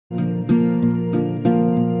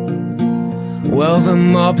Well, the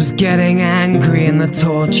mob's getting angry and the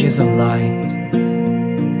torches are light,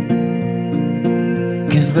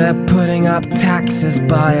 'cause they're putting up taxes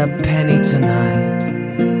by a penny tonight.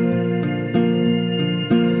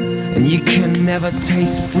 And you can never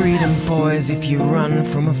taste freedom, boys, if you run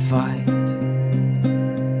from a fight.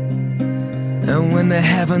 And when the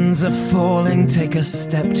heavens are falling, take a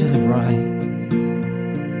step to the right.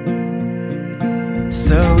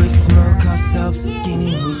 So we smoke ourselves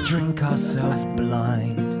skinny, we drink ourselves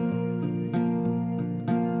blind.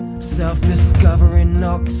 Self-discovery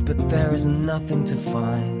knocks, but there is nothing to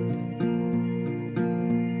find.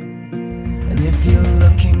 And if you're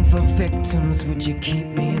looking for victims, would you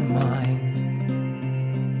keep me in mind?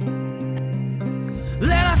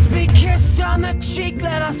 Let us be kissed on the cheek,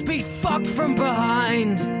 let us be fucked from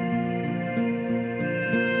behind.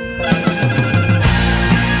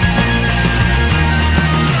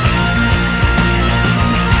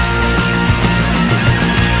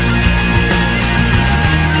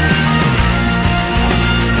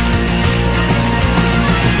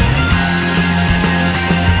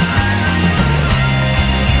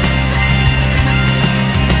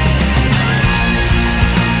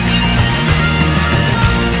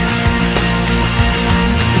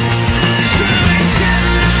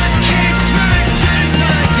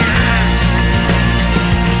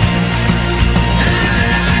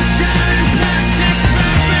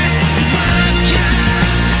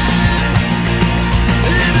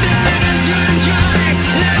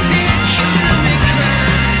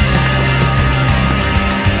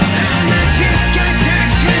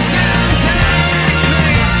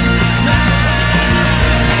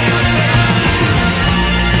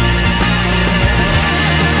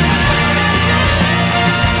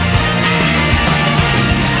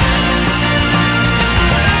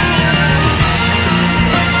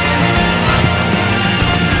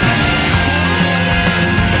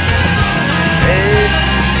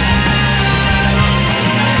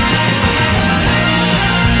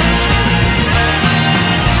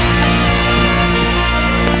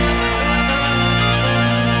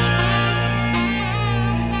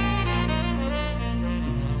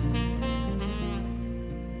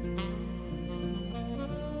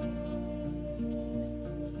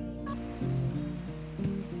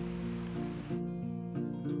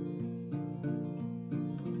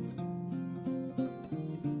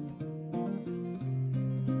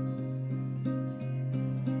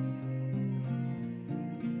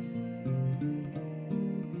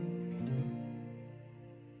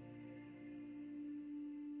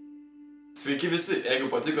 Sveiki visi, jeigu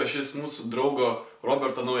patiko šis mūsų draugo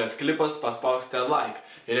Roberto naujas klipas, paspauskite like.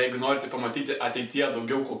 Ir jeigu norite pamatyti ateityje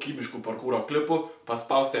daugiau kokybiškų parkūro klipų,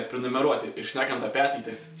 paspauskite prenumeruoti. Ir šnekant apie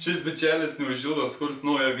ateitį. Šis bičelis neužilgos kurs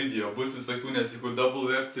naują video, bus visokių nesikų double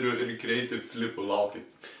websterių ir creative flipų, laukit.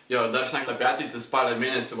 Jo, dar šnekant apie ateitį, spalio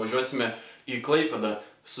mėnesį važiuosime į Klaipėdą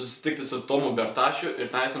susitikti su Tomu Bartašiu ir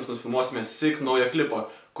tenais nufilmuosime Sick naują klipą,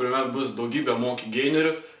 kuriame bus daugybė moky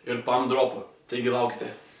gainerių ir pump dropų. Taigi laukite.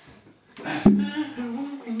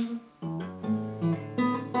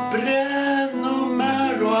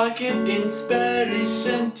 Prenumeruokit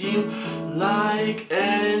Inspiration Team, like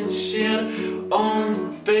and share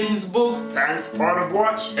on Facebook. Thanks for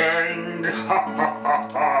watching.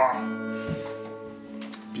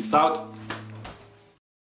 Peace out.